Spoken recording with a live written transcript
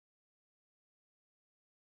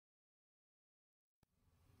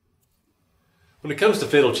When it comes to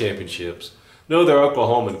fiddle championships, no other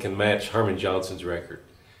Oklahoman can match Herman Johnson's record.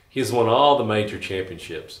 He has won all the major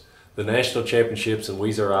championships, the national championships in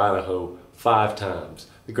Weezer, Idaho 5 times,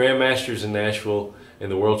 the Grand Masters in Nashville,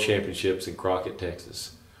 and the World Championships in Crockett,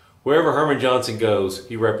 Texas. Wherever Herman Johnson goes,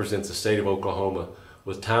 he represents the state of Oklahoma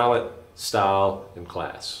with talent, style, and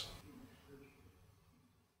class.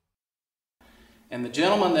 And the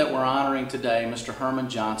gentleman that we're honoring today, Mr. Herman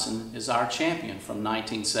Johnson, is our champion from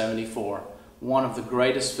 1974, one of the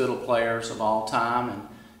greatest fiddle players of all time, and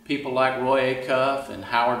people like Roy Acuff and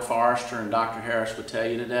Howard Forrester and Dr. Harris would tell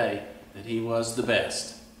you today that he was the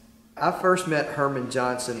best. I first met Herman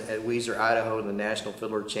Johnson at Weezer, Idaho in the National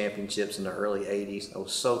Fiddler Championships in the early 80s. I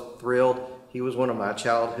was so thrilled. He was one of my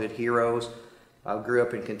childhood heroes. I grew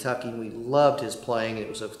up in Kentucky and we loved his playing. It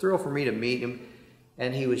was a thrill for me to meet him,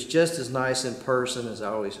 and he was just as nice in person as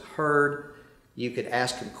I always heard. You could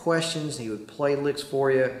ask him questions, he would play licks for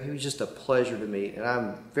you. He was just a pleasure to meet, and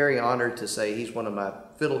I'm very honored to say he's one of my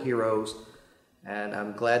fiddle heroes, and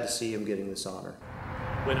I'm glad to see him getting this honor.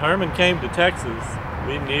 When Herman came to Texas,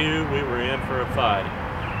 we knew we were in for a fight.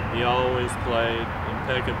 He always played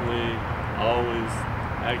impeccably, always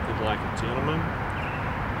acted like a gentleman,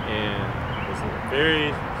 and was a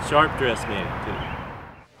very sharp-dressed man, too.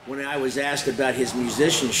 When I was asked about his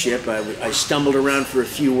musicianship, I stumbled around for a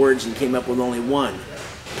few words and came up with only one.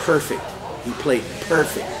 Perfect. He played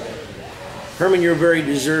perfect. Herman, you're very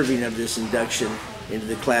deserving of this induction into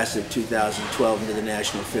the class of 2012 into the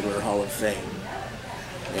National Fiddler Hall of Fame.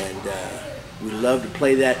 And we love to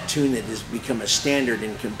play that tune that has become a standard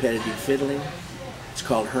in competitive fiddling. It's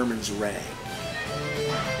called Herman's Rag.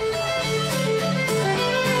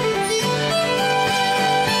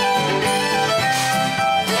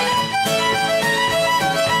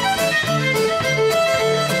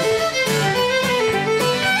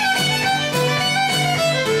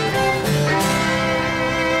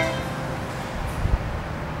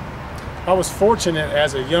 I was fortunate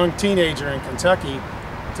as a young teenager in Kentucky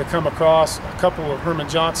to come across a couple of Herman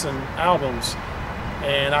Johnson albums,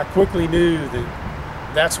 and I quickly knew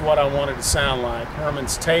that that's what I wanted to sound like.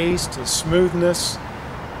 Herman's taste, his smoothness,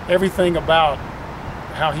 everything about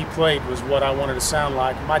how he played was what I wanted to sound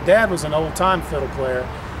like. My dad was an old-time fiddle player,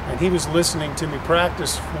 and he was listening to me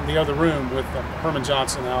practice from the other room with the Herman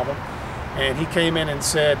Johnson album, and he came in and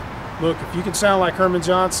said, "Look, if you can sound like Herman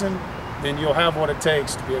Johnson, then you'll have what it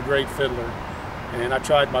takes to be a great fiddler." And I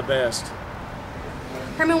tried my best.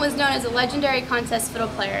 Herman was known as a legendary contest fiddle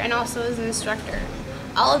player and also as an instructor.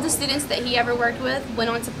 All of the students that he ever worked with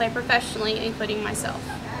went on to play professionally, including myself.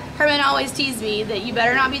 Herman always teased me that you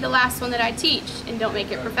better not be the last one that I teach and don't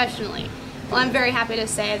make it professionally. Well, I'm very happy to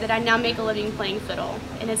say that I now make a living playing fiddle,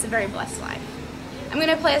 and it's a very blessed life. I'm going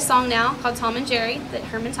to play a song now called Tom and Jerry that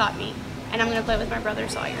Herman taught me, and I'm going to play with my brother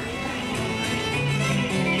Sawyer.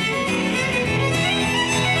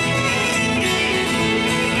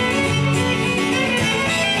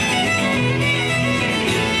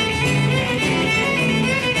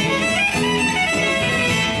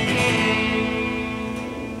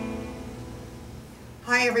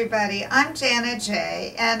 Hi everybody, I'm Jana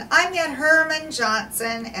Jae, and I met Herman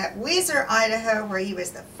Johnson at Weezer, Idaho, where he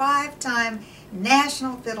was the 5-time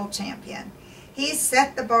national fiddle champion. He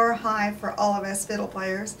set the bar high for all of us fiddle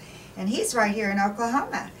players, and he's right here in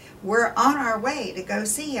Oklahoma. We're on our way to go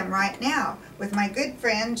see him right now with my good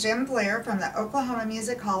friend Jim Blair from the Oklahoma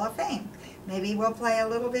Music Hall of Fame. Maybe we'll play a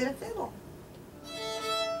little bit of fiddle.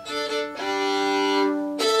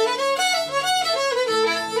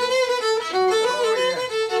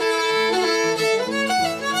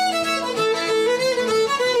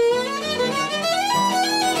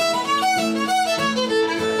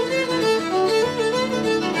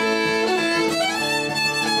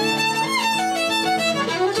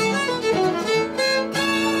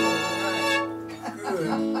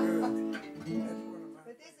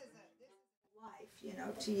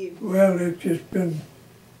 To you? Well, it's just been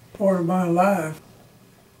part of my life,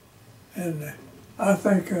 and I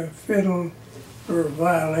think a fiddle or a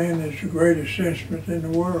violin is the greatest instrument in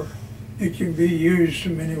the world. It can be used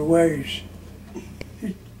in many ways.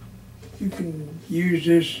 You can use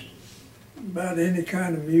this about any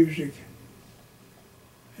kind of music,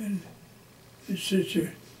 and it's such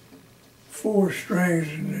a 4 strings,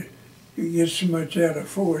 and you get so much out of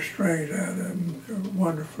 4 strings out of them. They're a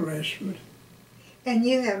wonderful instrument. And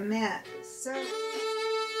you have met so... One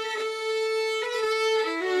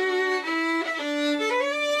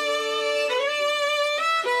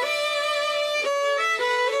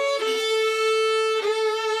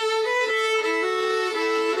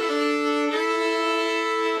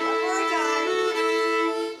more time.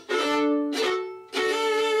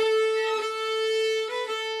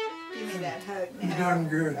 He's done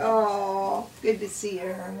good. Oh, good to see you,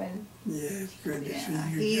 Herman. Yeah, it's good to see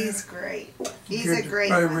you. He's great. He's good a great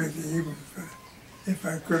to play one. with you, even if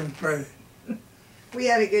I couldn't play. We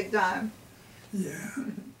had a good time. Yeah.